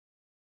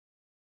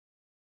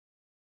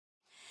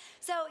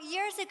So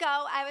years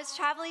ago, I was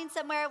traveling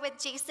somewhere with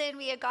Jason.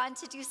 We had gone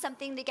to do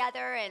something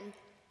together, and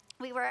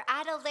we were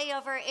at a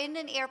layover in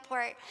an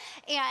airport,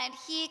 and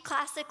he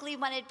classically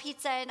wanted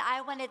pizza and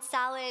I wanted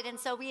salad, and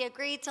so we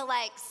agreed to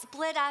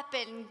split up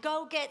and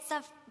go get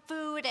some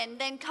food and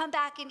then come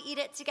back and eat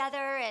it together.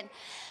 And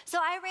so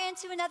I ran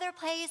to another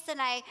place and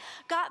I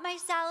got my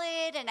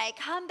salad, and I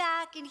come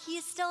back and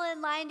he's still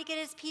in line to get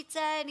his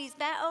pizza, and he's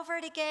bent over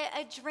to get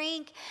a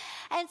drink.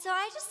 And so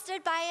I just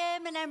stood by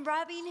him and I'm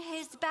rubbing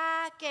his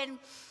back, and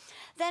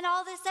then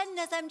all of a sudden,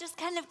 as I'm just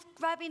kind of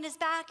rubbing his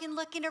back and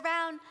looking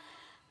around,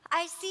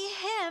 I see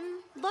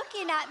him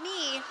looking at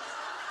me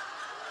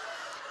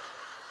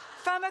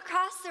from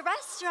across the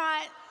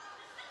restaurant.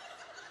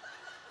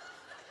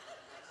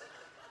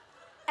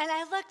 And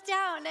I look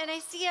down and I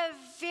see a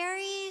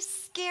very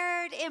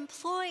scared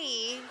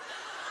employee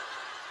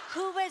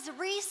who was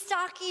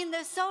restocking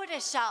the soda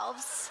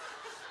shelves,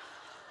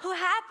 who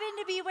happened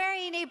to be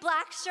wearing a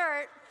black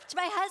shirt, which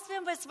my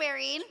husband was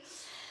wearing.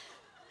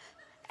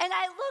 And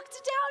I looked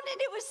down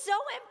and it was so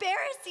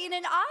embarrassing.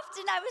 And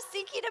often I was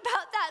thinking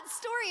about that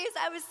story as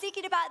I was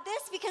thinking about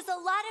this, because a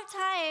lot of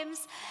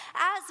times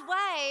as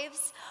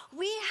wives,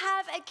 we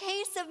have a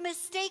case of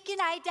mistaken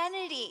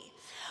identity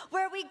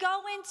where we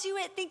go into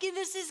it thinking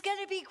this is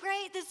going to be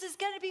great, this is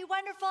going to be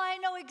wonderful,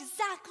 I know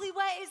exactly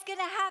what is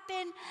going to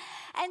happen.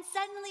 And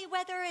suddenly,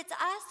 whether it's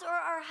us or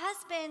our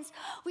husbands,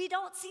 we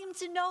don't seem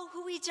to know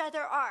who each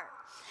other are.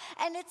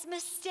 And it's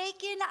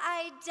mistaken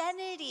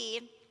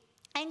identity.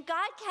 And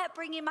God kept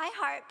bringing my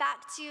heart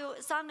back to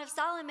Song of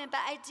Solomon,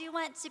 but I do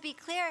want to be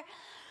clear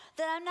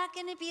that I'm not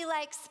going to be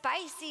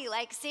spicy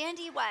like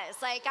Sandy was.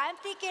 I'm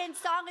thinking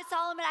Song of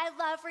Solomon. I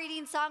love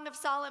reading Song of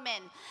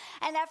Solomon.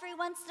 And every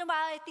once in a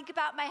while I think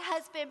about my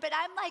husband, but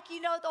I'm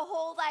the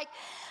whole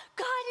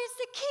God is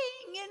the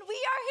king and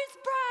we are his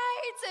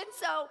brides. And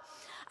so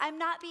I'm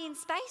not being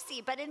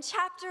spicy. But in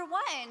chapter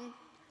 1,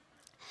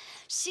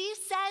 she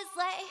says,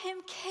 "Let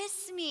him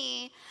kiss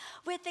me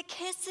with the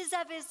kisses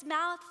of his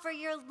mouth, for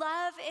your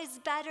love is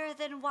better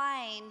than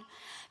wine.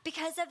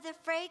 Because of the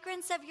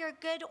fragrance of your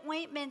good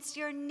ointments,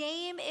 your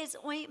name is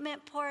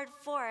ointment poured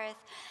forth.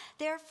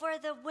 Therefore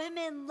the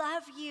women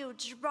love you,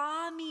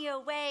 draw me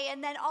away."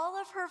 And then all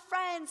of her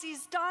friends,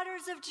 these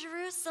daughters of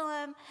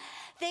Jerusalem,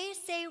 they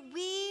say,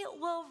 "We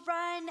will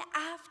run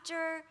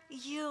after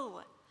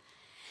you."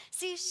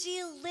 See,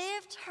 she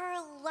lived her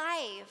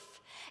life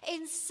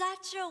in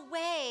such a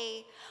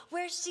way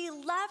where she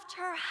loved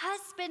her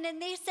husband,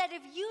 and they said,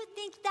 if you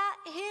think that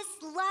his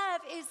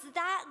love is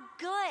that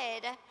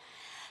good,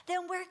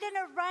 then we're going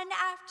to run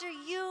after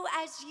you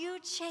as you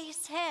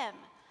chase him.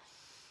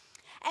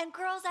 And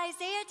girls,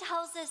 Isaiah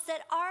tells us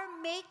that our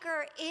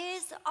maker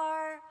is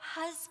our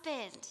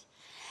husband.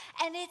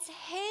 And it's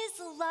his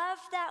love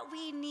that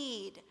we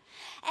need.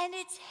 And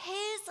it's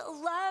his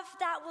love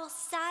that will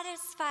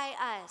satisfy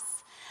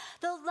us.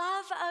 The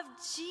love of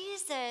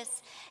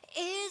Jesus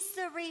is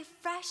the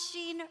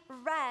refreshing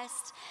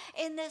rest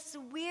in this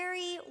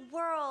weary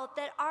world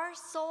that our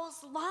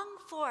souls long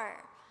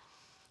for.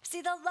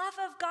 See, the love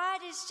of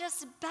God is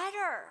just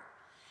better.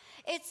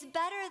 It's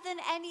better than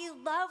any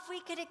love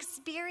we could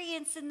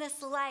experience in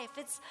this life.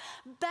 It's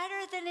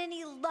better than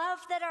any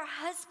love that our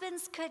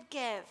husbands could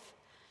give.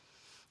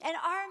 And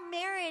our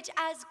marriage,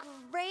 as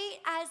great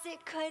as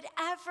it could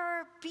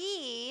ever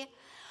be,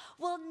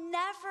 will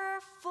never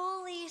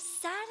fully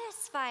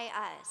satisfy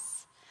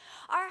us.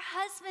 Our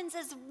husbands,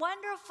 as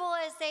wonderful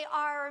as they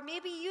are, or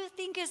maybe you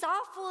think as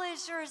awful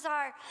as yours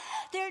are,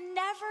 they're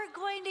never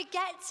going to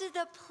get to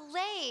the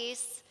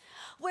place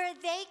where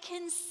they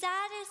can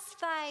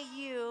satisfy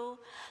you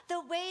the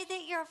way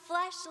that your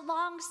flesh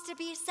longs to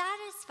be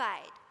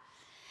satisfied.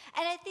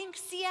 And I think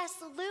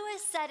C.S.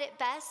 Lewis said it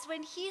best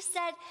when he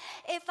said,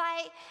 if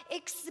I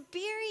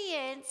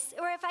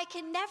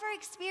can never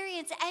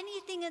experience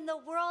anything in the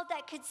world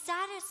that could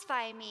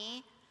satisfy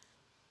me,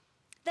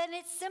 then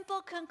it's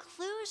simple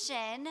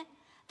conclusion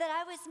that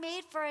I was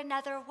made for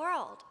another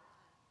world.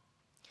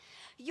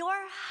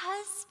 Your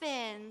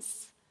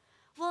husbands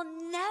will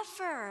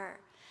never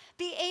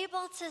be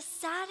able to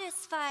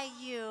satisfy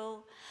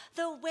you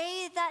the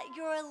way that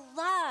your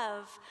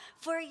love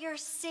for your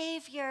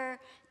Savior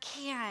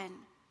can.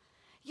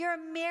 Your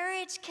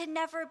marriage can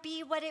never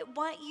be what it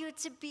want you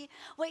to be,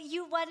 what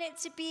you want it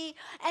to be,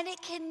 and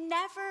it can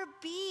never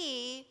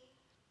be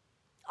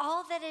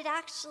all that it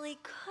actually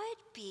could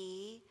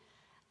be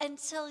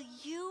until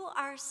you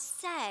are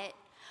set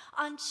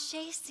on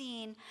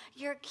chasing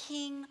your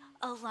King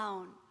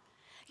alone.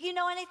 You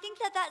know, and I think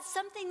that that's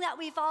something that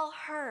we've all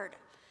heard,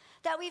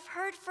 that we've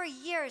heard for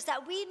years,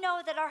 that we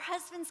know that our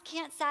husbands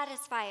can't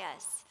satisfy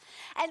us.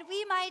 And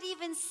we might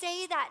even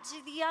say that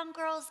to the young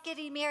girls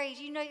getting married.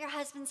 You know your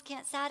husbands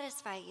can't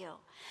satisfy you.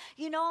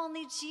 You know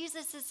only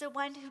Jesus is the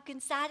one who can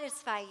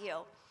satisfy you.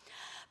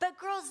 But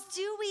girls,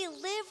 do we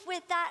live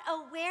with that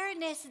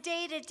awareness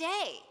day to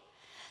day?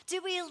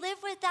 Do we live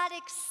with that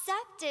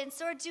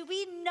acceptance, or do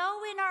we know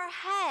in our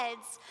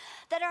heads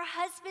that our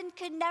husband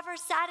could never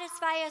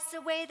satisfy us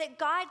the way that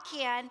God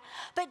can,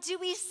 but do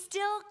we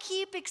still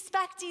keep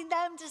expecting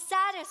them to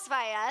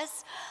satisfy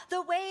us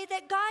the way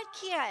that God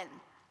can?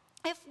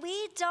 If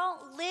we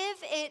don't live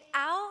it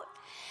out,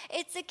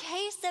 it's a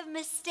case of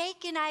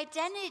mistaken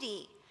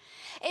identity.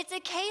 It's a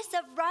case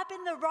of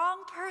rubbing the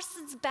wrong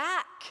person's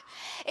back.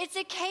 It's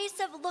a case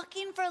of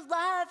looking for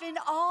love in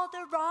all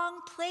the wrong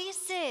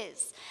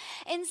places.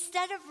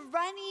 Instead of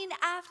running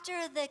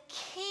after the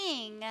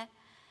King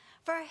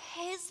for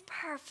his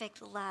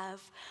perfect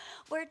love,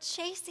 we're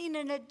chasing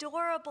an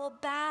adorable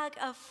bag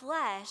of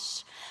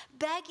flesh,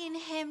 begging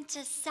him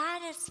to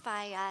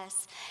satisfy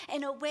us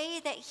in a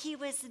way that he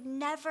was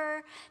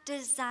never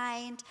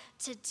designed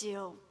to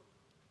do.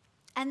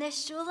 And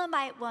this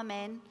Shulamite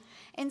woman,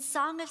 in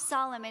Song of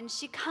Solomon,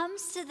 she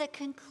comes to the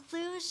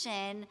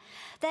conclusion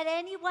that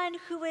anyone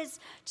who has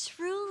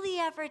truly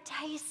ever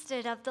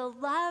tasted of the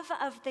love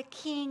of the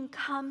King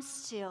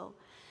comes to.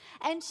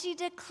 And she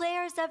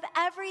declares, of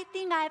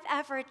everything I've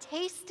ever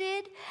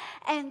tasted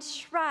and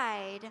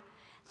tried,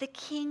 the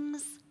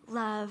King's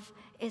love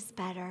is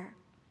better.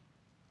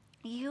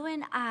 You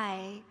and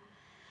I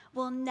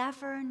will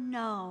never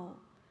know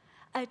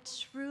a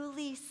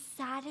truly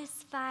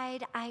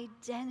satisfied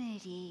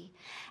identity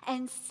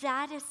and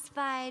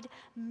satisfied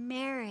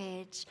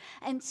marriage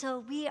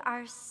until we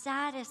are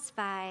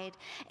satisfied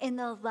in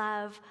the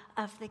love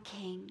of the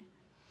King.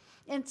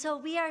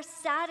 Until we are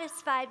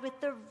satisfied with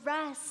the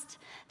rest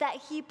that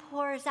he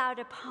pours out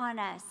upon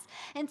us.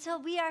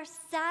 Until we are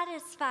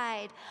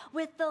satisfied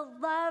with the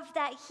love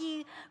that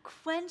he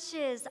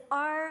quenches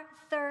our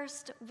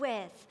thirst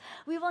with.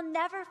 We will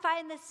never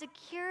find the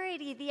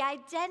security, the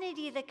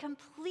identity, the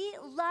complete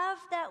love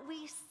that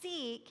we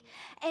seek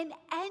in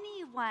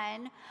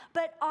anyone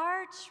but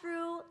our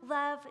true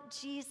love,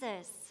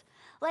 Jesus.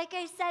 Like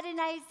I said in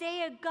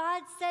Isaiah,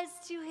 God says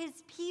to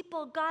his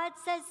people, God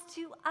says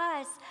to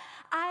us,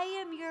 I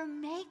am your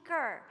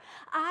maker.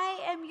 I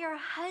am your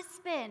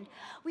husband.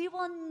 We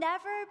will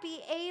never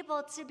be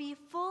able to be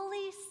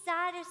fully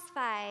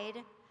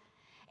satisfied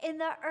in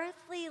the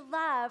earthly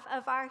love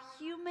of our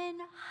human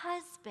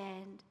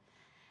husband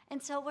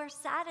until we're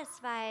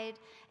satisfied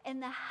in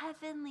the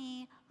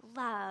heavenly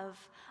love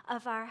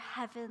of our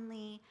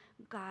heavenly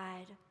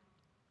God.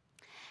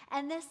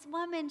 And this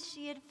woman,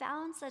 she had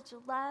found such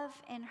love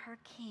in her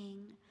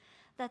King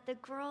that the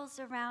girls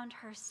around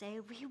her say,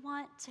 we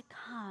want to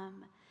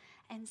come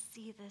and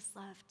see this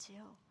love too.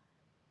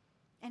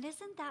 And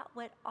isn't that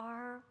what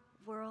our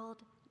world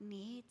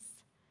needs?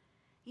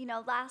 You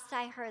know, last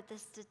I heard, the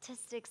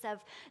statistics of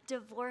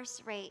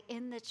divorce rate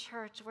in the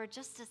church were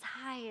just as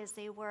high as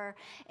they were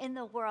in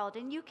the world.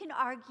 And you can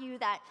argue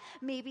that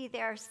maybe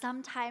there are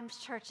sometimes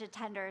church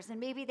attenders and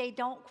maybe they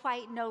don't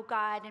quite know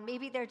God and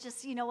maybe they're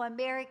just,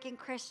 American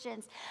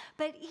Christians.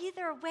 But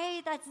either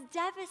way, that's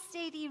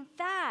devastating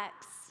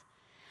facts.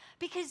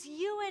 Because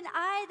you and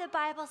I, the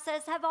Bible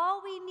says, have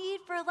all we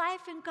need for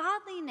life and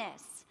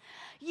godliness.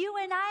 You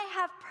and I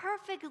have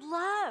perfect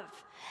love.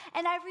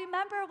 And I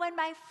remember when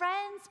my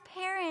friend's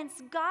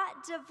parents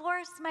got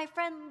divorced, my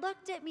friend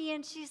looked at me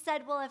and she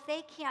said, well, if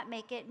they can't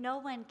make it, no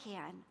one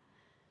can.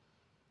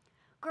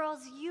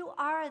 Girls, you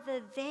are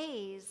the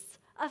theys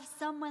of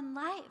someone's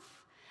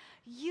life.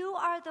 You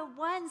are the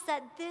ones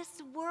that this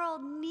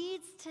world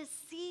needs to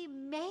see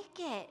make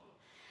it.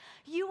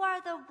 You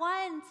are the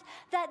ones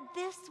that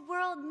this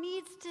world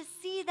needs to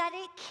see that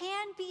it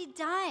can be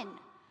done,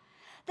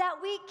 that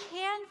we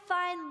can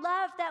find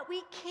love, that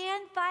we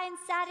can find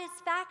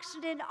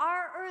satisfaction in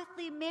our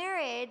earthly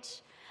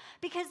marriage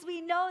because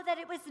we know that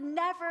it was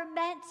never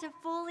meant to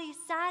fully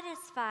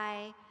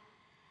satisfy,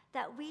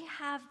 that we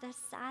have the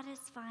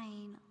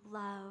satisfying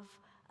love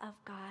of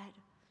God.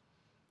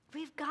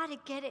 We've got to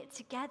get it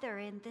together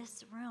in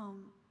this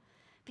room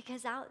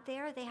because out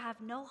there they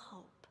have no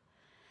hope.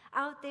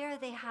 Out there,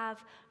 they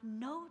have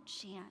no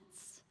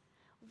chance.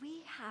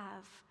 We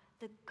have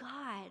the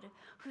God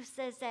who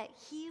says that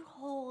he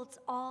holds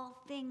all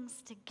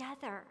things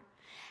together,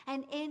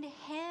 and in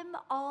him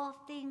all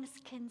things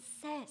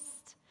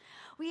consist.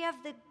 We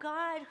have the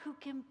God who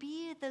can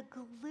be the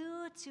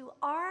glue to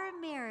our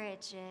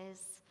marriages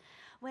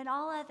when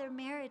all other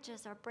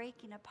marriages are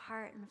breaking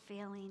apart and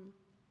failing.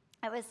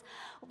 I was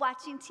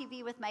watching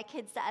TV with my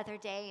kids the other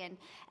day,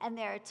 and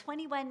they're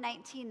 21,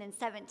 19, and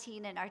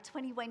 17, and our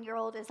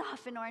 21-year-old is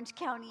off in Orange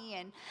County,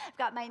 and I've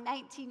got my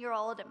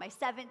 19-year-old and my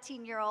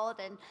 17-year-old,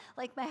 and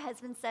like my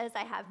husband says,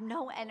 I have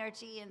no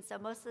energy, and so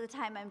most of the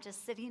time I'm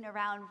just sitting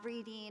around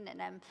reading,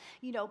 and I'm,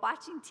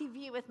 watching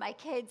TV with my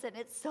kids, and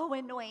it's so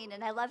annoying,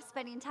 and I love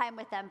spending time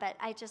with them, but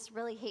I just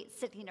really hate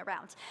sitting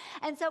around.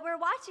 And so we're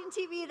watching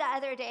TV the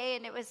other day,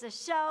 and it was a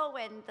show,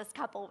 and this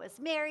couple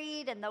was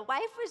married, and the wife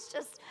was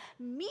just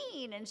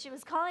mean, and she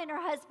was calling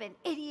her husband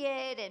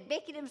idiot and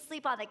making him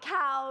sleep on the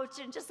couch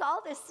and just all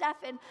this stuff.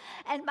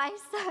 And my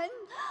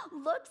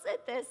son looks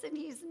at this, and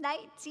he's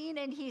 19,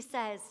 and he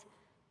says,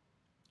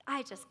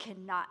 I just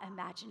cannot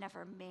imagine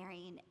ever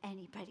marrying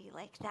anybody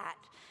like that.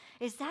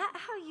 Is that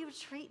how you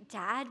treat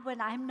Dad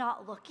when I'm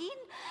not looking?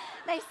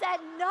 And I said,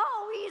 no.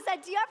 He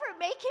said, do you ever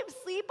make him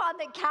sleep on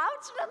the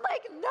couch? And I'm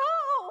like,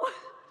 no.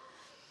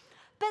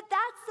 But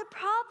that's the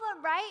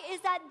problem, right?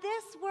 Is that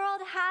this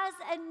world has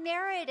a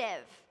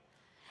narrative.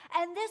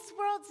 And this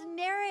world's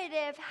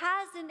narrative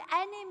has an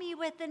enemy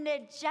with an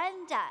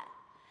agenda.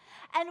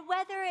 And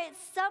whether it's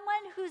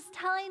someone who's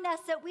telling us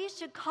that we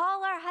should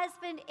call our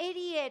husband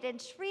idiot and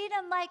treat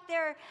them like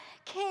they're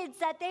kids,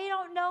 that they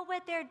don't know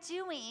what they're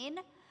doing,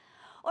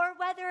 or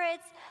whether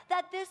it's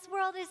that this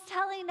world is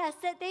telling us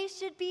that they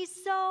should be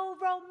so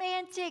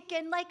romantic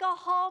and like a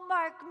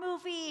Hallmark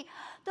movie.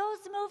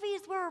 Those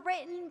movies were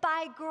written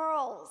by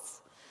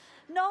girls.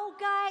 No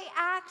guy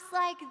acts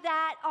like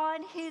that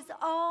on his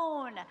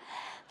own.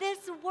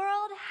 This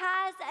world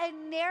has a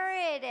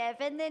narrative,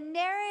 and the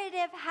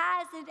narrative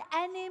has an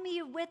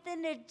enemy with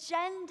an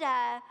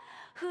agenda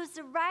who's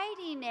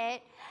writing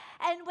it.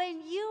 And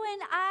when you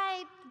and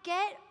I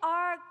get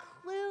our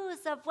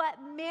clues of what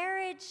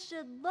marriage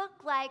should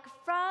look like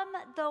from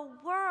the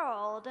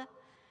world,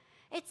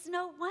 it's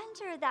no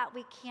wonder that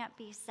we can't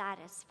be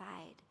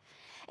satisfied.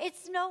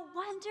 It's no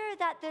wonder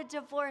that the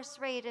divorce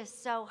rate is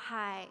so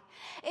high.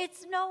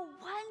 It's no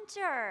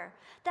wonder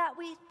that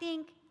we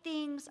think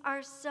things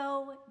are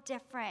so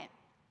different.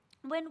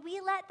 When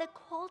we let the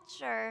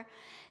culture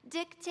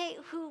dictate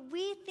who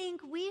we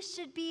think we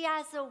should be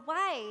as a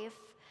wife,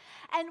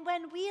 and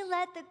when we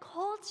let the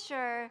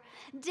culture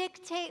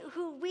dictate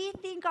who we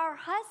think our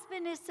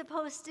husband is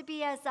supposed to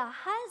be as a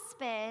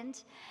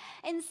husband,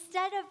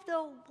 instead of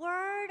the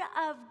Word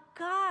of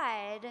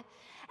God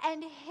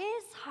and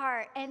His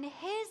heart and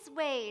His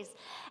ways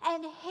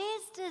and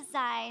His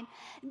design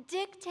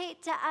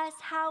dictate to us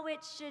how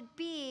it should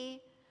be,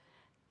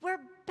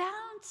 we're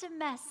bound to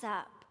mess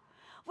up.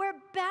 We're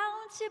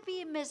bound to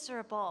be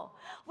miserable.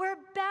 We're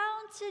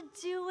bound to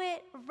do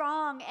it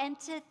wrong and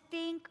to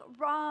think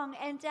wrong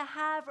and to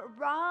have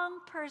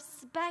wrong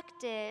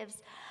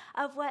perspectives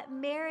of what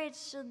marriage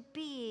should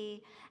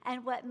be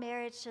and what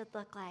marriage should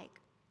look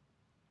like.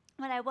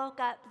 When I woke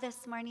up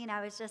this morning,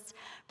 I was just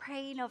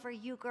praying over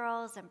you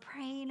girls and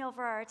praying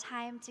over our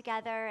time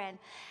together.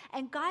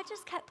 And God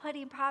just kept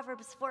putting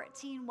Proverbs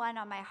 14:1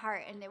 on my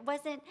heart. And it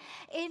wasn't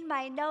in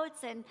my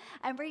notes. And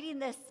I'm reading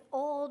this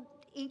old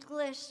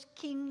English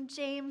King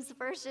James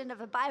version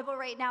of a Bible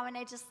right now, and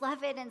I just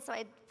love it. And so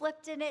I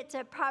flipped in it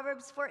to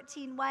Proverbs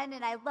 14:1,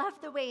 and I love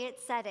the way it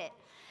said it.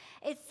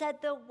 It said,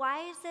 the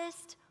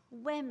wisest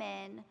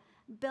women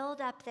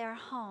build up their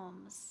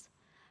homes,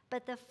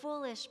 but the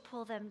foolish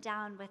pull them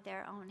down with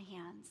their own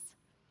hands.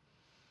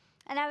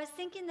 And I was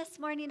thinking this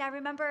morning, I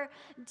remember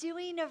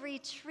doing a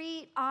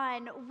retreat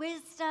on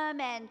wisdom,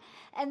 and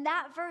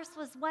that verse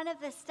was one of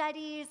the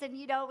studies, and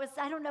it was,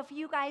 I don't know if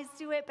you guys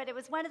do it, but it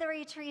was one of the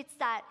retreats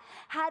that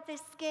had the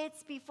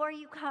skits before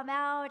you come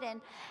out,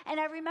 and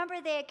I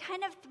remember they had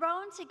kind of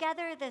thrown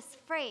together this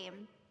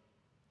frame,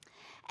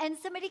 and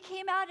somebody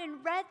came out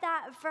and read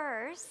that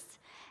verse,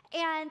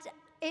 and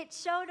it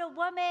showed a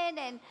woman,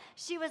 and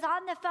she was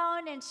on the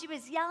phone, and she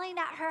was yelling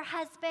at her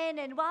husband,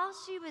 and while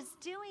she was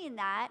doing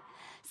that,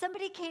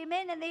 somebody came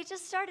in, and they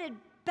just started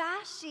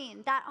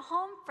bashing that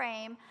home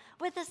frame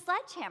with a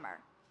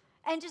sledgehammer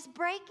and just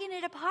breaking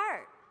it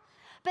apart.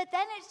 But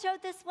then it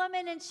showed this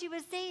woman, and she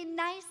was saying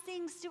nice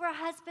things to her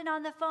husband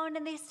on the phone,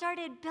 and they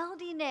started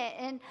building it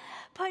and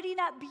putting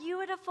up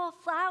beautiful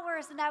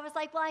flowers, and I was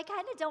like, well, I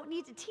kind of don't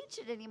need to teach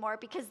it anymore,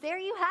 because there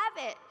you have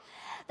it.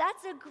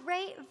 That's a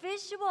great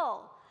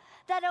visual.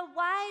 That a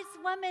wise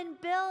woman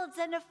builds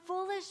and a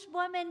foolish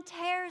woman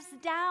tears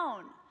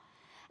down.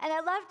 And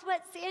I loved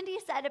what Sandy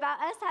said about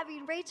us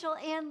having Rachel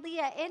and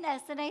Leah in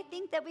us, and I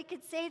think that we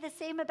could say the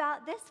same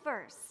about this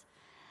verse.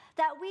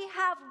 That we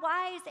have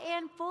wise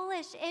and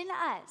foolish in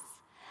us.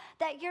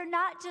 That you're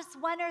not just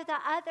one or the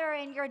other,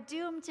 and you're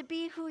doomed to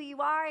be who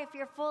you are if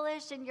you're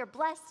foolish, and you're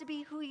blessed to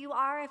be who you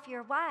are if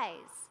you're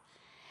wise.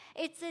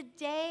 It's a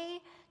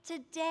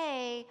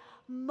day-to-day,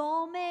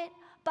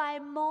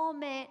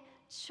 moment-by-moment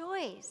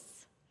choice.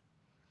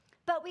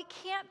 But we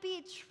can't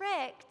be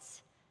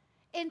tricked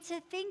into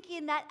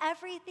thinking that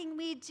everything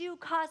we do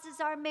causes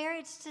our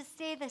marriage to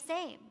stay the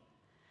same.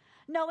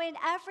 No, in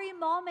every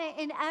moment,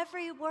 in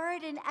every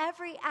word, in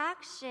every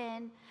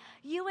action,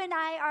 you and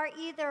I are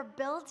either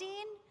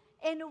building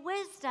in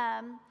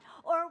wisdom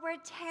or we're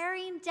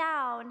tearing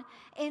down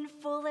in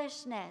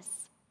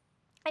foolishness.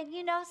 And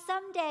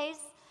some days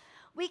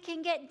we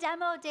can get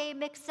demo day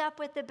mixed up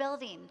with the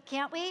building,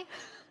 can't we?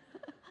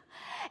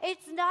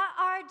 It's not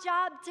our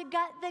job to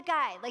gut the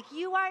guy. Like,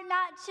 you are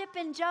not Chip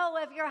and Joe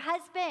of your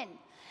husband.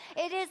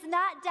 It is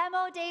not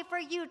demo day for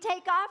you.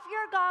 Take off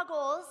your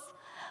goggles,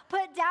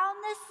 put down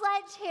the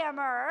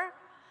sledgehammer,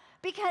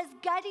 because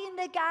gutting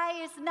the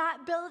guy is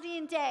not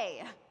building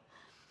day.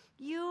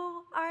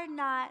 You are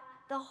not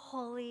the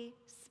Holy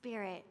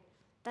Spirit.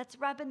 That's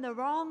rubbing the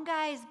wrong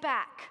guy's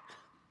back.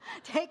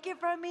 Take it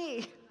from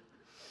me.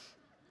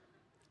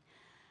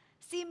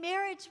 See,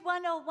 Marriage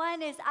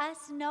 101 is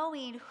us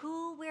knowing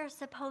who we're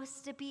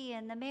supposed to be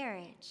in the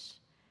marriage.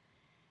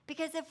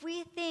 Because if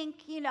we think,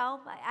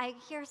 I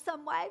hear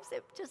some wives,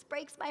 it just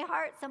breaks my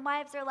heart. Some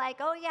wives are like,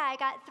 oh yeah, I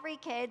got 3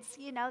 kids,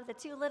 the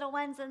 2 little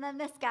ones and then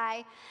this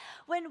guy.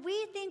 When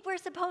we think we're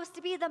supposed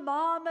to be the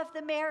mom of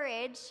the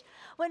marriage,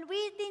 when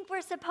we think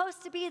we're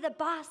supposed to be the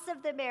boss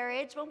of the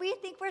marriage, when we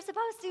think we're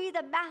supposed to be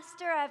the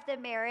master of the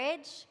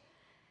marriage,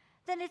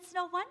 then it's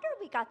no wonder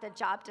we got the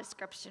job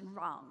description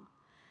wrong.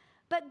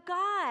 But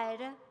God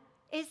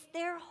is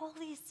their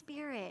Holy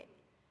Spirit.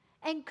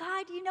 And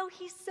God,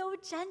 he's so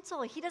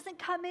gentle. He doesn't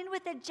come in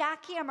with a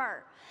jackhammer.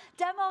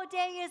 Demo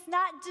day is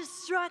not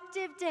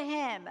destructive to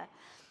him.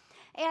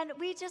 And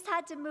we just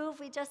had to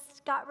move. We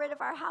just got rid of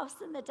our house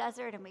in the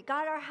desert, and we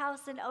got our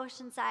house in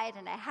Oceanside,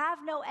 and I have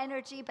no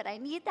energy, but I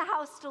need the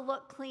house to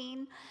look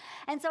clean.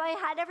 And so I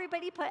had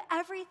everybody put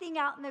everything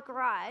out in the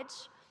garage.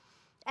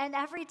 And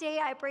every day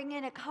I bring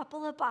in a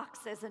couple of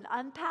boxes and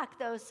unpack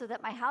those so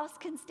that my house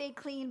can stay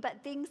clean,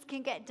 but things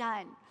can get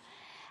done.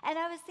 And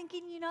I was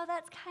thinking,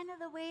 that's kind of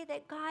the way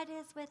that God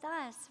is with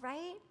us,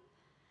 right?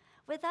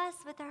 With us,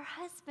 with our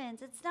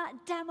husbands. It's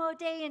not demo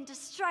day and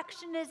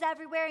destruction is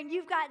everywhere and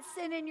you've got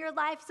sin in your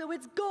life, so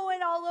it's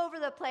going all over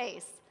the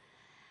place.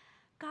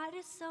 God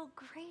is so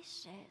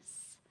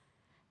gracious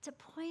to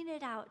point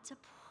it out, to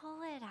pull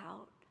it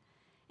out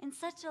in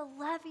such a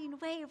loving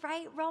way,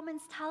 right?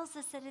 Romans tells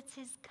us that it's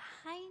his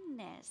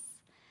kindness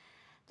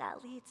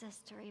that leads us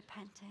to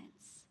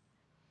repentance.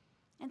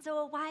 And so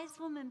a wise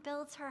woman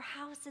builds her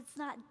house. It's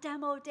not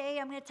demo day.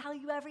 I'm going to tell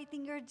you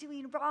everything you're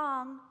doing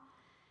wrong.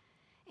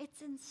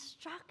 It's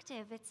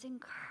instructive. It's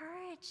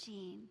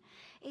encouraging.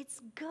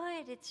 It's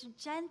good. It's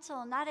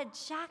gentle, not a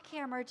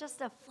jackhammer, just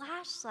a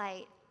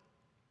flashlight.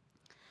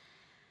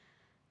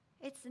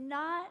 It's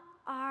not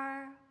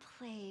our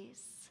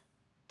place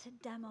to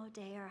demo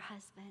day our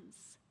husbands.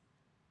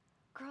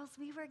 Girls,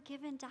 we were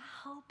given to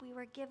help. We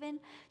were given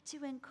to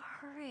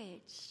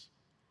encourage.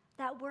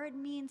 That word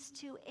means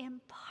to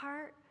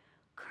impart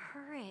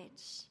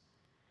courage,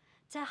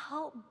 to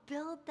help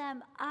build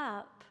them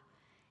up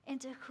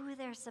into who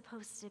they're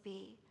supposed to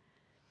be.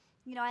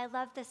 I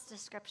love this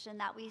description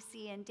that we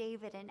see in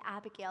David and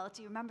Abigail.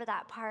 Do you remember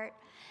that part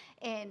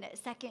in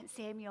 2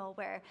 Samuel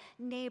where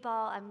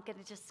Nabal, I'm going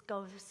to just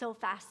go so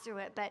fast through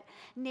it, but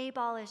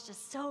Nabal is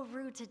just so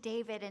rude to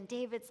David, and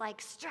David's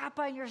like, strap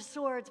on your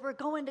swords, we're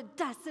going to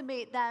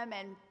decimate them.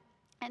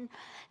 And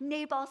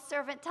Nabal's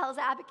servant tells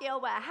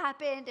Abigail what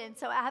happened, and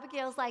so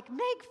Abigail's like,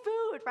 make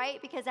food,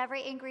 right? Because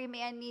every angry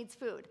man needs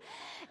food.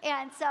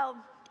 And so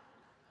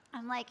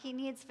I'm like, he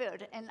needs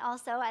food. And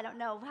also, I don't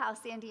know how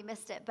Sandy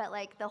missed it, but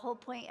like the whole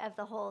point of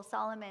the whole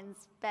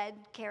Solomon's bed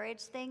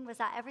carriage thing was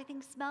that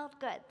everything smelled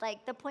good.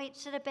 Like the point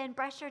should have been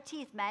brush your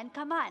teeth, men,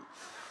 come on.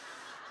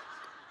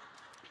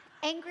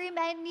 Angry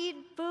men need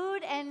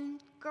food,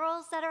 and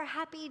girls that are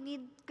happy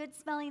need good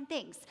smelling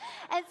things.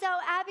 And so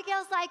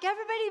Abigail's like,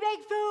 everybody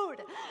make food.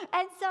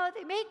 And so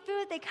they make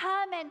food, they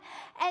come, and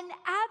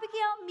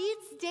Abigail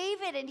meets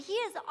David, and he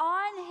is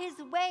on his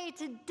way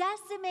to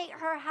decimate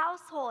her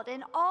household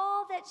and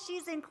all that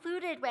she's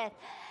included with.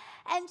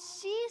 And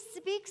she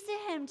speaks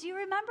to him. Do you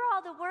remember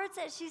all the words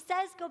that she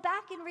says? Go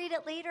back and read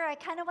it later. I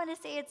kind of want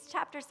to say it's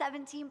chapter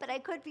 17, but I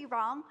could be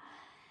wrong.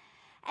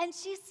 And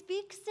she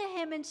speaks to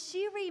him, and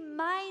she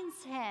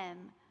reminds him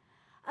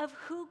of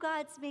who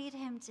God's made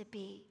him to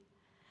be.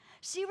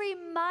 She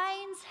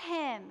reminds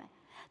him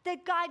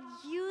that God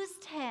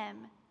used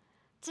him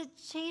to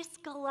chase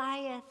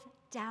Goliath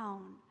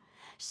down.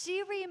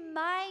 She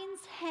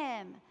reminds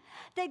him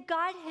that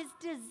God has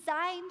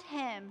designed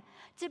him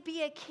to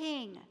be a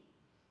king.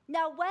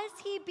 Now, was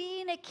he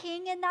being a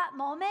king in that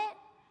moment?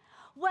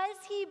 Was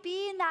he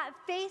being that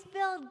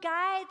faith-filled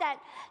guy that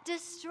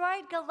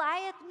destroyed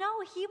Goliath? No,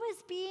 he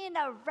was being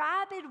a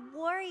rabid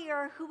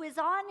warrior who was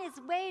on his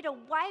way to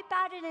wipe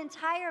out an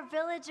entire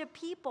village of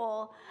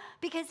people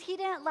because he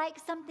didn't like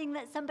something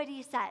that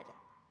somebody said.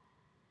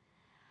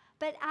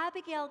 But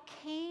Abigail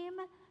came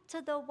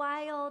to the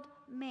wild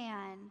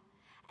man,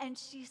 and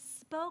she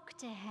spoke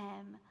to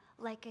him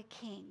like a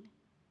king.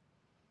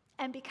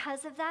 And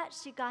because of that,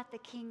 she got the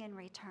king in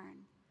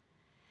return.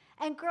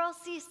 And girls,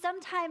 see,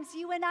 sometimes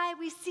you and I,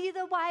 we see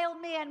the wild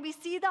man, we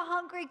see the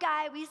hungry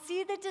guy, we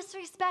see the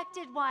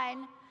disrespected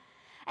one,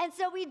 and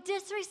so we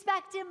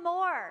disrespect him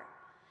more,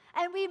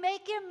 and we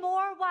make him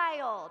more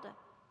wild.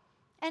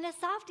 And a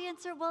soft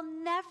answer will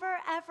never,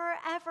 ever,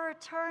 ever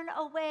turn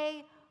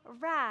away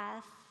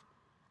wrath.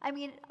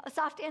 A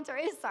soft answer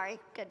is, sorry,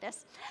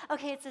 goodness.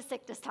 Okay, it's a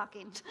sickness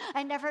talking.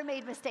 I never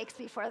made mistakes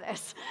before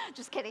this.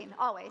 Just kidding,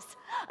 always.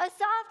 A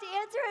soft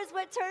answer is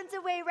what turns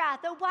away wrath.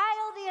 A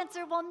wild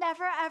answer will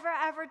never, ever,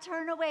 ever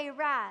turn away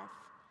wrath.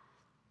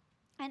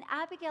 And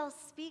Abigail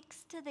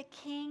speaks to the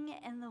king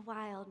and the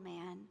wild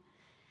man,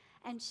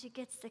 and she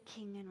gets the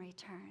king in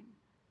return.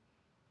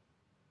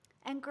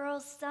 And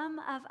girls, some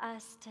of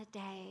us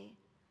today,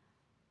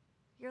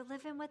 you're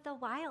living with a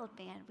wild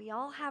man. We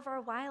all have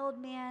our wild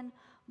man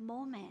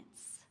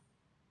moments.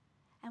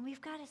 And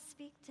we've got to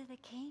speak to the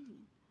king.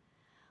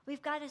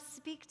 We've got to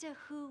speak to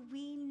who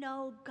we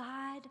know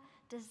God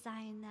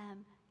designed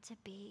them to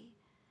be.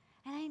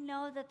 And I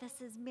know that this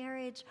is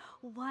marriage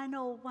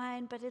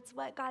 101, but it's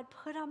what God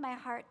put on my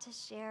heart to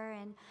share.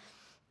 And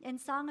in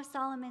Song of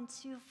Solomon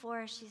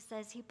 2:4, she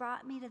says, he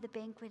brought me to the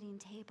banqueting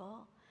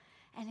table,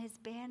 and his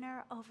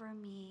banner over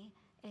me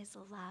is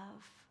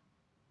love.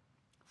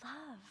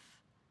 Love.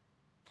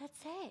 That's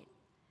it.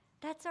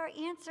 That's our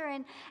answer.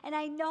 And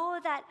I know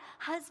that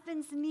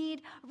husbands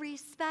need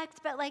respect,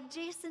 but like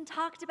Jason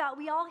talked about,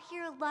 we all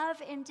hear love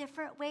in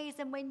different ways.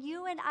 And when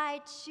you and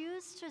I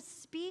choose to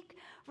speak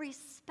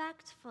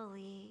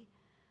respectfully,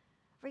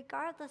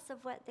 regardless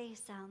of what they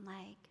sound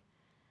like,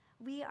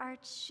 we are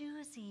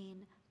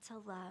choosing to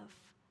love.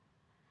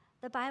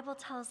 The Bible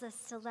tells us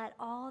to let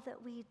all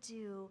that we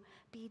do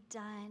be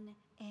done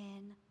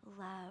in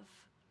love.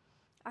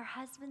 Our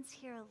husbands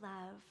hear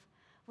love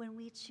when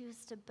we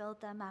choose to build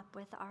them up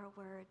with our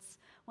words,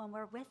 when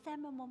we're with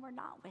them and when we're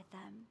not with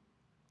them.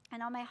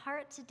 And on my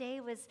heart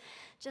today was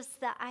just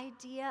the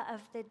idea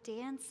of the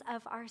dance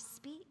of our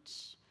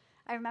speech.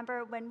 I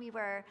remember when we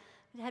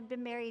had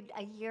been married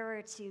a year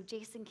or two,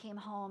 Jason came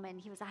home and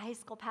he was a high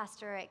school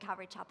pastor at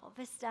Calvary Chapel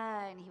Vista,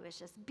 and he was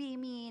just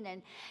beaming,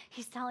 and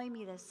he's telling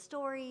me this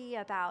story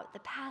about the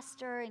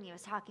pastor, and he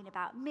was talking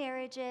about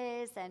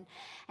marriages and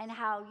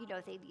how,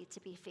 they need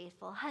to be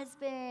faithful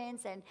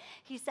husbands. And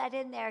he said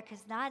in there,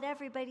 because not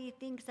everybody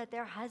thinks that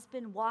their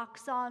husband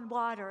walks on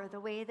water the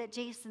way that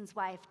Jason's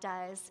wife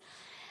does.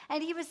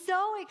 And he was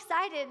so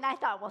excited, and I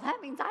thought, well, that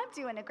means I'm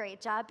doing a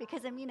great job,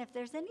 because, if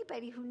there's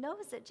anybody who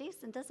knows that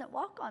Jason doesn't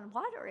walk on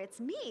water,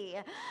 it's me.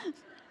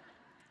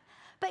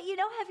 But,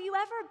 have you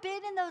ever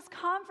been in those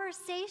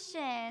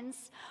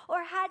conversations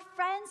or had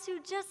friends who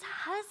just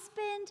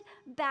husband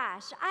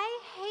bash? I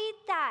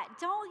hate that,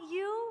 don't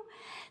you?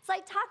 It's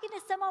like talking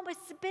to someone with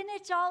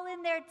spinach all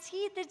in their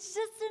teeth. It's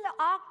just an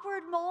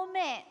awkward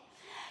moment.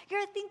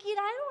 You're thinking,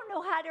 I don't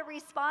know how to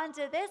respond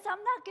to this. I'm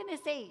not going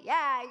to say,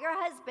 yeah, your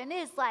husband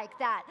is like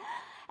that.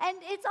 And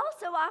it's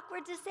also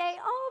awkward to say,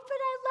 oh, but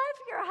I love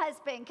your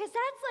husband, because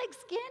that's like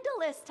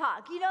scandalous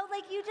talk.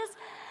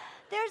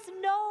 There's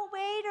no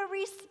way to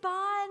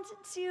respond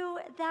to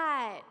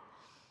that.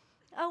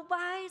 A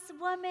wise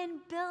woman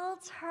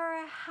builds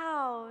her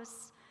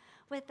house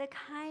with the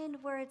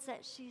kind words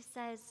that she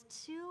says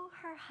to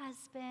her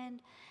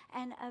husband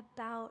and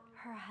about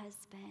her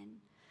husband.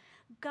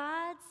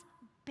 God's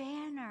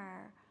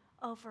banner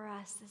over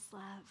us is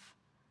love.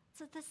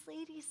 So this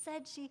lady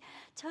said he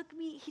took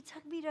me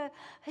to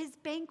his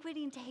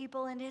banqueting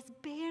table, and his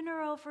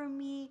banner over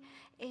me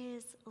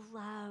is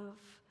love.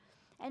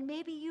 And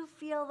maybe you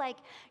feel like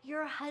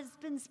your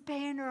husband's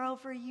banner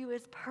over you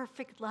is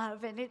perfect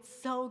love, and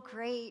it's so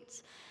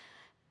great.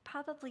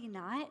 Probably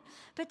not.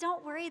 But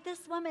don't worry,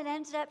 this woman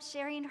ended up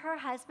sharing her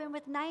husband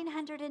with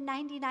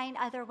 999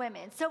 other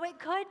women. So it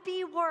could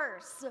be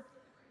worse.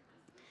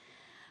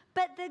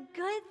 But the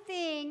good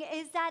thing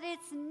is that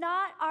it's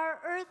not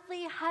our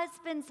earthly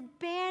husband's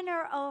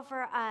banner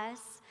over us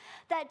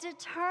that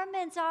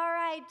determines our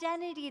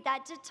identity,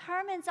 that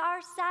determines our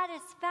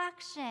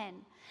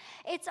satisfaction.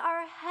 It's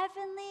our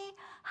heavenly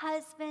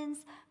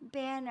husband's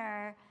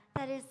banner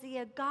that is the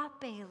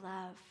agape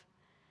love.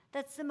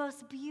 That's the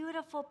most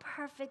beautiful,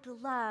 perfect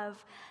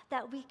love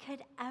that we could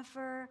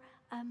ever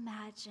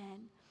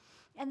imagine.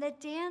 And the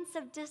dance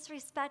of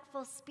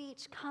disrespectful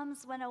speech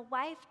comes when a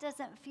wife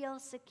doesn't feel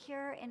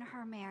secure in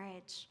her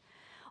marriage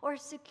or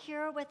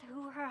secure with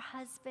who her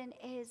husband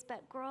is.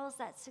 But girls,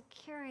 that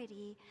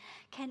security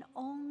can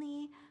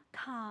only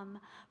come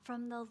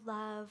from the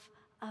love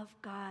of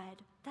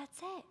God. That's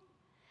it.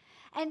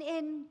 And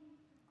in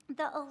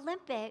the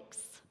Olympics,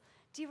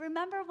 do you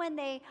remember when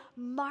they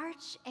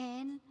march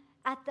in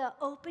at the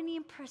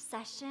opening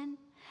procession?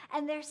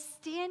 And they're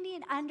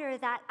standing under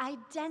that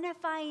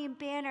identifying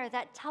banner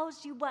that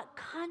tells you what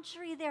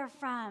country they're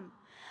from,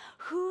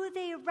 who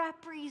they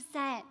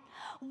represent,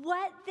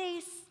 what they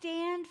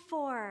stand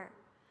for.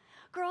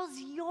 Girls,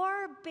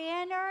 your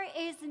banner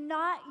is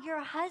not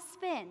your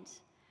husband.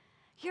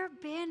 Your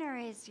banner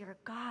is your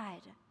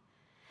God.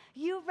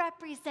 You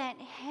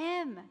represent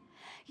him.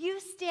 You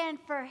stand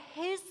for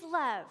his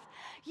love.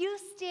 You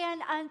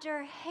stand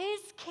under his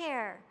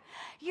care.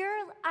 Your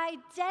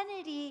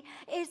identity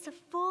is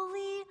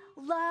fully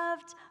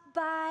loved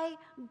by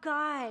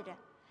God.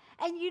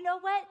 And you know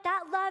what?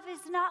 That love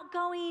is not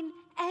going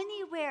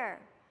anywhere.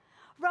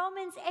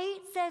 Romans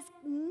 8 says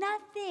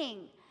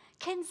nothing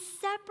can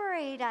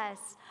separate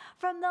us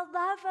from the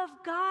love of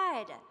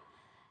God.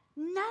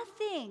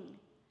 Nothing.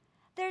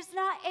 There's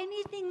not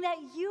anything that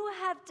you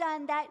have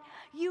done, that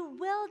you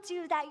will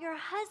do, that your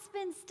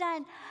husband's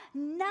done.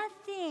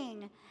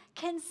 Nothing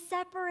can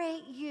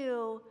separate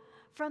you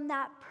from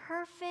that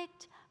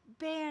perfect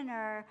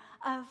banner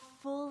of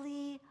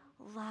fully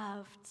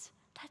loved.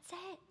 That's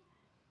it.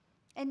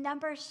 In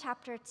Numbers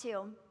chapter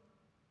 2,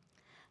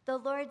 the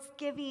Lord's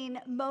giving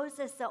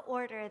Moses the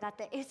order that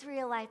the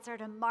Israelites are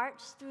to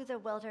march through the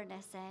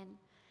wilderness in.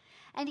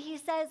 And he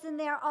says in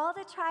there, all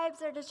the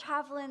tribes are to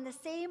travel in the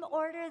same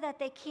order that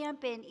they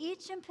camp in,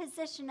 each in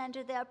position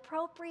under the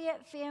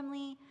appropriate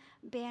family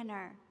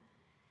banner.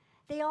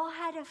 They all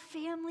had a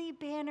family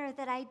banner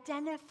that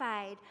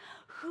identified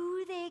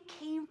who they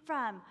came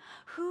from,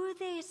 who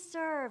they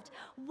served,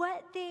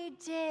 what they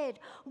did,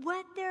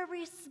 what their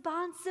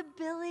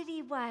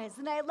responsibility was.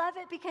 And I love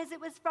it because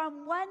it was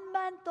from 1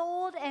 month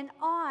old and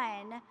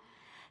on.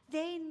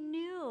 They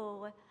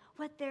knew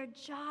what their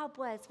job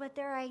was, what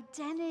their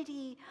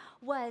identity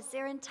was.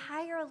 Their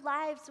entire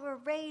lives were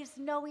raised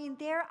knowing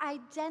their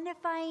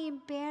identifying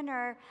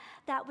banner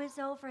that was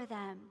over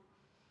them.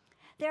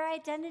 Their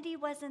identity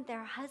wasn't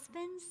their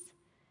husbands.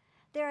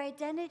 Their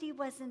identity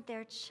wasn't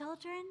their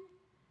children.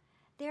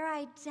 Their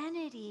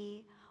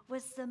identity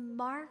was the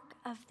mark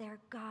of their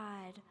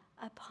God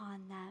upon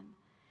them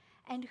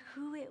and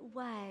who it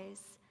was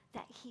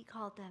that he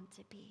called them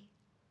to be.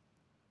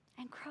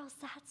 And girls,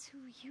 that's who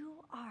you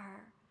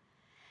are.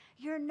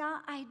 You're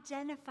not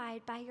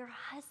identified by your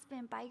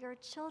husband, by your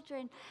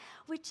children,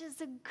 which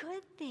is a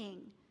good thing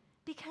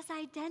because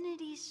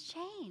identities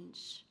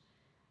change.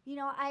 You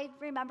know, I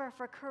remember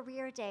for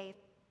career day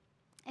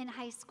in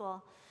high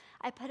school,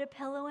 I put a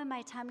pillow in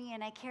my tummy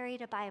and I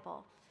carried a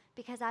Bible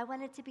because I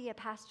wanted to be a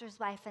pastor's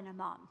wife and a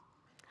mom.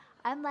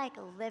 I'm like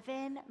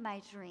living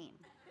my dream.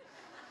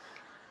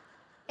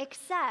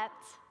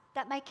 Except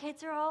that my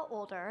kids are all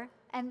older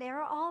and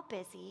they're all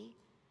busy.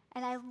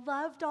 And I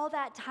loved all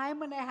that time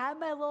when I had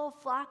my little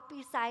flock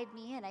beside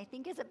me. And I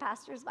think as a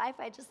pastor's wife,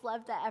 I just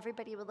loved that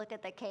everybody would look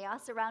at the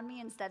chaos around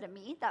me instead of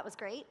me. That was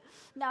great.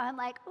 Now I'm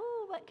like,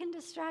 ooh, what can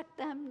distract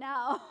them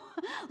now?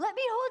 Let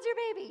me hold your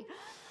baby.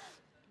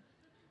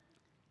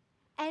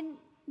 And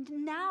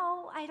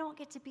now I don't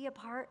get to be a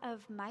part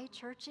of my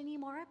church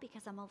anymore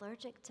because I'm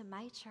allergic to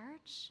my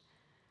church.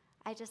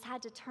 I just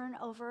had to turn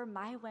over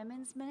my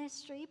women's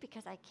ministry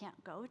because I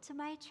can't go to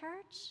my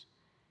church.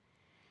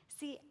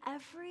 See,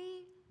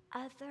 every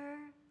other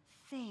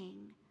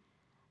thing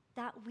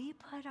that we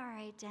put our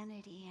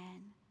identity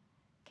in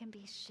can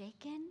be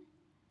shaken,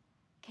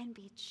 can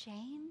be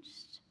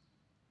changed,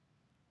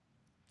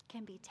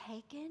 can be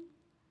taken.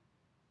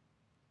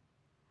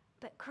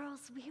 But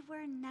girls, we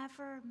were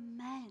never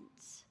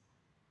meant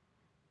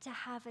to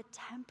have a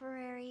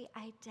temporary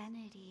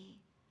identity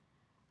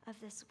of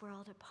this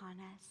world upon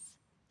us.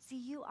 See,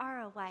 you are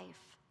a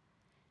wife,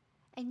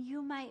 and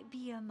you might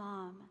be a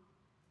mom,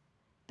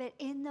 but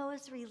in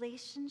those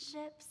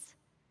relationships,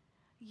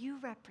 you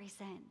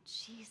represent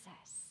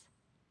Jesus.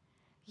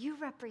 You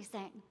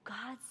represent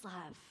God's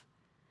love.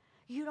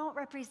 You don't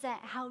represent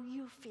how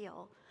you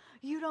feel.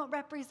 You don't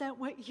represent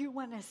what you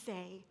want to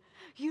say.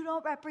 You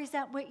don't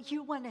represent what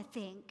you want to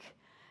think.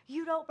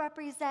 You don't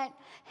represent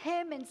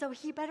him, and so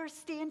he better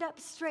stand up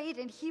straight,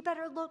 and he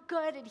better look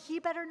good, and he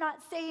better not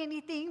say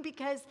anything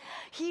because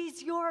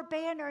he's your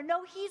banner.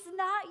 No, he's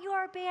not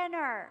your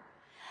banner.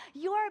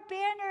 Your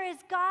banner is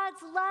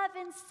God's love,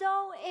 and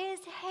so is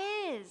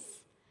his.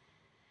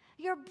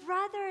 Your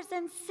brothers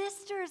and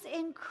sisters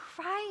in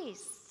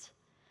Christ.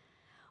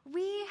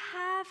 We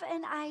have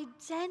an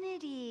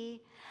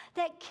identity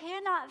that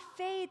cannot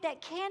fade,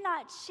 that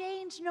cannot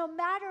change, no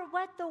matter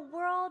what the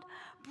world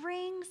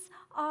brings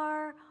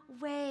our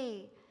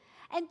way.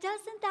 And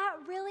doesn't that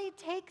really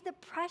take the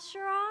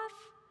pressure off?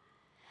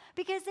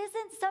 Because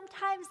isn't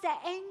sometimes the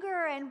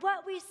anger and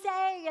what we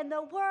say and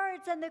the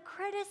words and the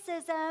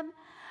criticism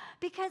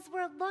because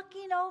we're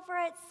looking over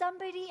at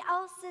somebody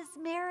else's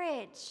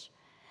marriage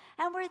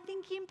and we're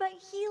thinking, but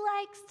he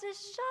likes to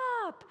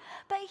shop,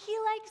 but he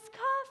likes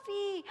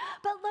coffee,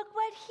 but look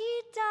what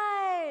he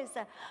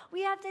does.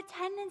 We have the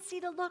tendency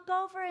to look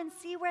over and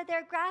see where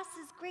their grass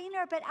is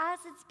greener, but as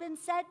it's been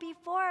said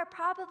before,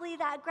 probably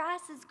that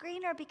grass is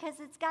greener because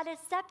it's got a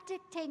septic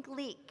tank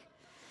leak.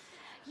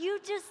 You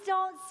just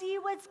don't see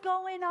what's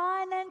going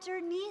on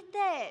underneath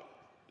it.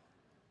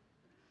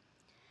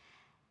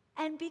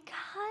 And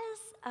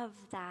because of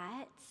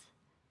that,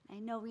 I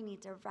know we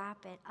need to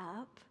wrap it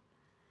up.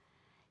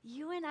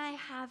 You and I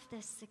have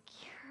the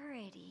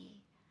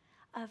security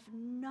of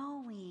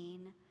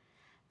knowing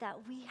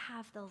that we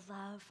have the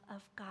love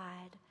of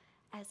God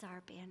as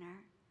our banner.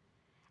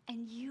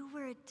 And you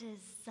were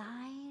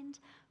designed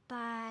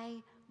by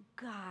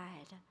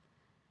God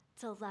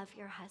to love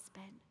your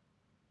husband.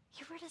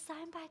 You were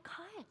designed by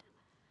God.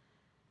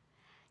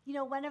 You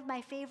know, one of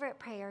my favorite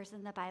prayers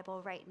in the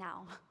Bible right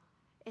now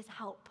is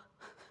help.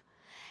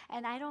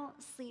 And I don't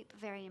sleep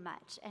very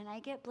much, and I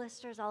get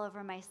blisters all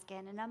over my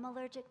skin, and I'm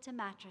allergic to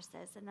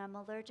mattresses, and I'm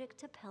allergic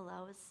to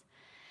pillows,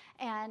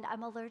 and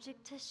I'm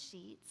allergic to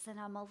sheets, and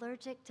I'm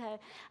allergic to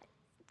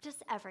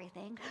just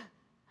everything.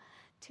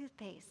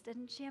 Toothpaste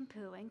and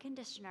shampoo and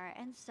conditioner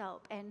and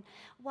soap and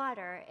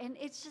water, and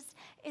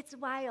it's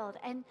wild.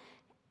 And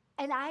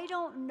I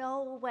don't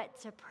know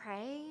what to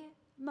pray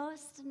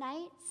most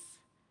nights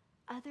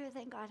other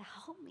than God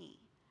help me.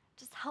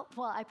 Just help.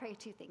 Well, I pray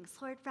two things.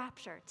 Lord,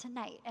 rapture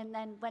tonight. And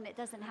then when it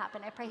doesn't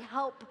happen, I pray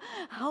help,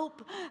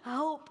 help,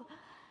 help.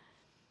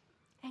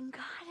 And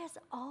God is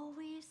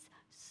always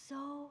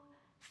so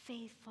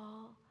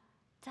faithful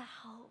to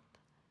help.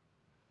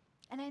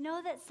 And I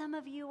know that some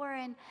of you are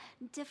in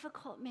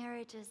difficult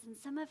marriages, and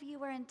some of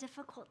you are in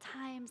difficult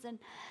times, and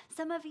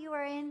some of you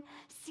are in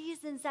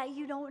seasons that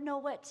you don't know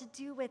what to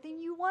do with,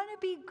 and you want to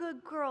be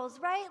good girls,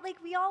 right? Like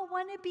we all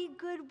want to be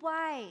good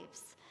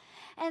wives.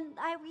 And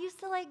I used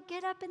to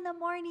get up in the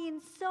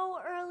morning so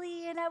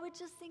early, and I would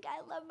just think, I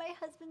love my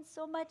husband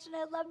so much, and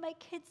I love my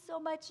kids so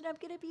much, and I'm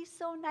going to be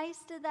so nice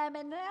to them.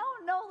 And I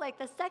don't know,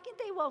 the second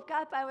they woke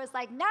up, I was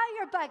like, now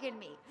you're bugging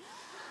me.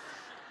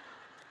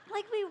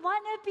 We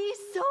want to be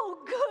so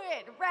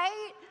good,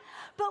 right?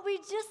 But we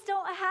just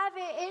don't have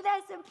it in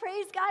us. And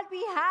praise God,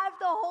 we have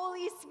the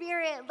Holy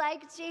Spirit,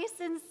 like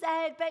Jason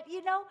said. But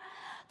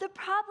the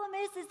problem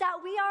is that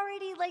we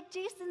already, like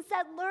Jason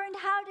said, learned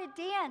how to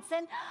dance.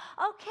 And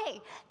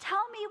okay,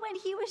 tell me when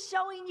he was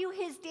showing you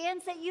his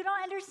dance that you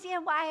don't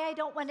understand why I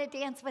don't want to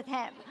dance with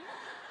him.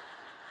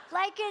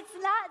 It's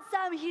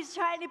not he's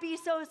trying to be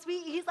so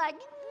sweet. He's like,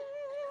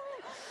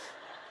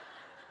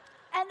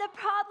 and the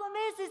problem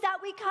is that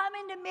we come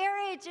into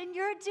marriage and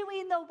you're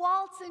doing the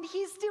waltz and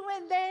he's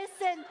doing this,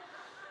 and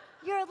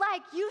you're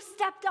like, you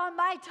stepped on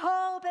my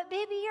toe, but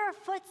maybe your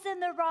foot's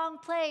in the wrong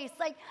place.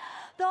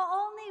 The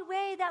only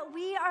way that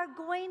we are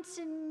going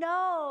to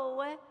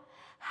know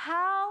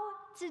how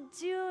to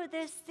do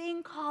this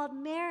thing called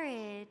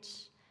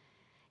marriage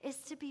is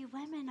to be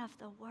women of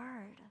the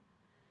Word,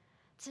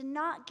 to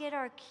not get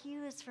our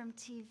cues from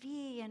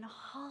TV and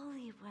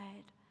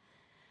Hollywood,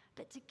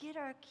 but to get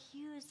our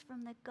cues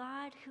from the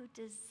God who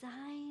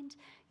designed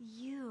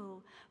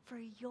you for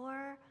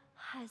your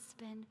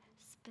husband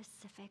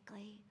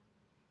specifically.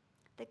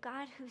 The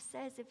God who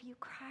says, if you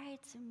cry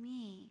to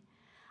me,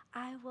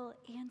 I will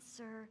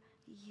answer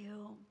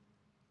you.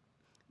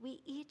 We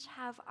each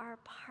have our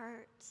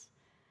part.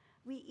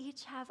 We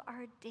each have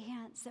our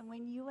dance. And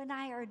when you and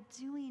I are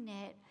doing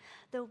it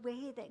the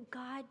way that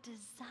God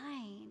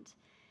designed,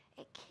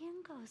 it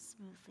can go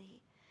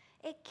smoothly.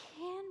 It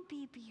can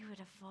be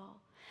beautiful.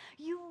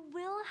 You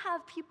will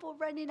have people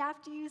running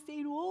after you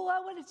saying, oh,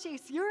 I want to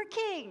chase your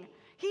king.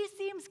 He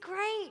seems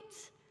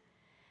great.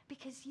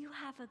 Because you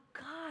have a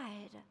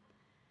God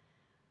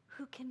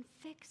who can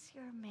fix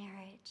your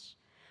marriage,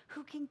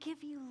 who can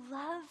give you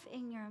love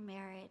in your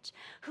marriage,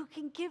 who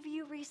can give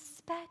you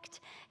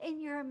respect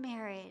in your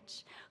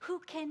marriage, who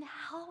can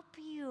help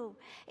you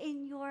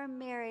in your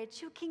marriage,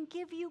 who can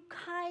give you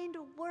kind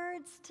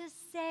words to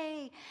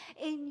say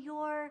in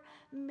your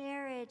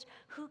marriage,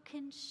 who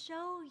can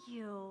show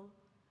you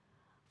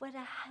what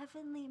a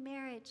heavenly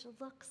marriage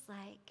looks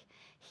like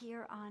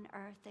here on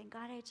earth. And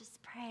God, I just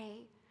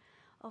pray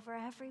over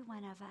every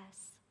one of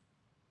us.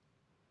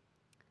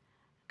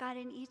 God,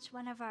 in each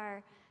one of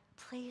our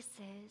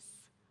places,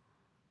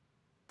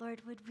 Lord,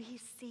 would we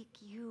seek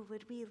you?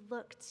 Would we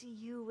look to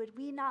you? Would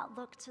we not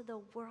look to the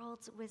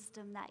world's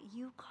wisdom that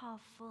you call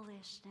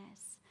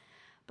foolishness?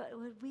 But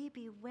would we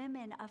be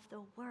women of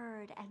the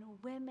Word and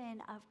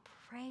women of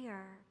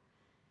prayer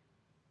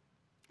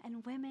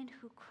and women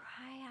who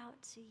cry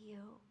out to you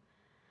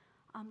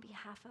on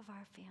behalf of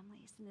our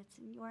families? And it's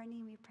in your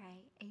name we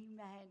pray.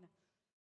 Amen.